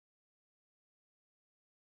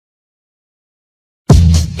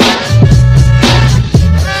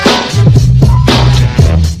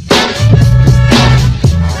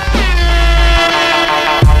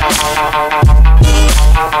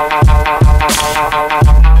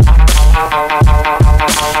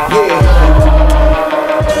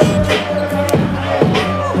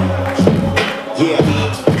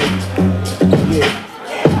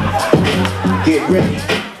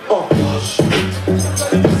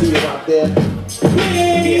there.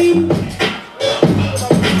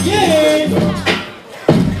 Yeah.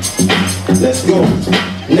 Let's go.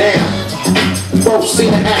 Now, first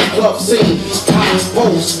scene at the club scene. Hot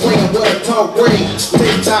post, playing with a tongue ring.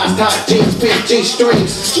 Big thighs, hot jeans, big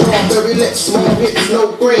G-strings. Strawberry lips, small hips,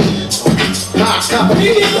 no green. Hot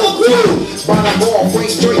complicated, no glue. Bottom ball,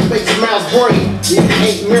 great drink, fake smiles, brain.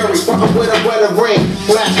 Ain't Mary, fucking with a wedding ring.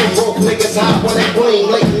 Flash and broke niggas hot when they gleam.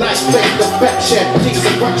 Late night, fake affection,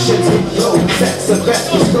 decompressions. Low sex, a best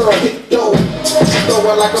girl, hit dough.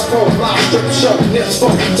 Throw it like a pro-fly strip show. Nips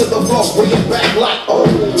up to the floor, bring it back like oh.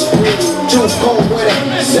 Too cold with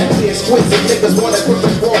it, sexy exquisite niggas wanna grip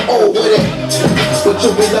and grow old with it. But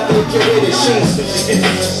you'll be lucky if you're in it, she's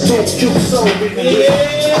too cute, so get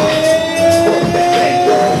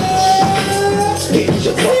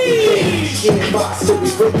your fucking thing. Get box so we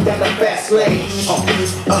rip down the fast lane.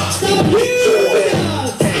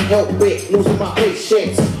 Can't help it, losing my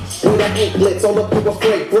patience. With the anklets all up to a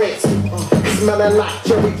fragrance. Smelling like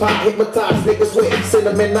cherry pie, hypnotized niggas with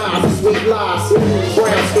cinnamon eyes and sweet lies.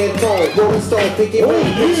 Brown skin tone, rolling stone, pinky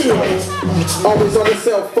ring. Always on the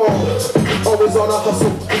cell phone, always on a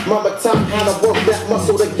hustle. Mama taught how to work that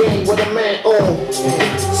muscle to gain with a man on.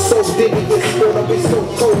 So devious, gonna be so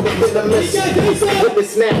cold and venomous.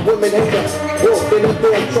 Witness now, women hater. Walk in the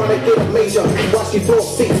door trying to get a major. Watch you throw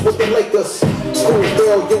seats with the Lakers. Cool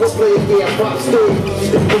girl, you a player, yeah, props do.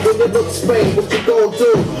 But when you look Spain, what you gon'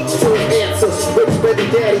 do? Two answers, rich baby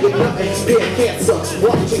daddy and nothing. Peer cancer,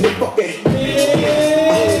 watching you fucking.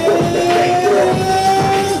 Work that thing, girl.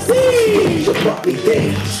 Get your fucking day.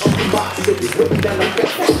 Box to be whipping down the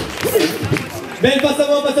back. Belle passe à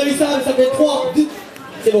moi, passe à Wissam, ça fait 3, 2.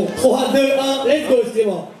 C'est bon, 3, 2, 1, let's go, c'est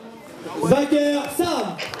bon. Vainqueur,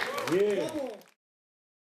 Sam. Yeah.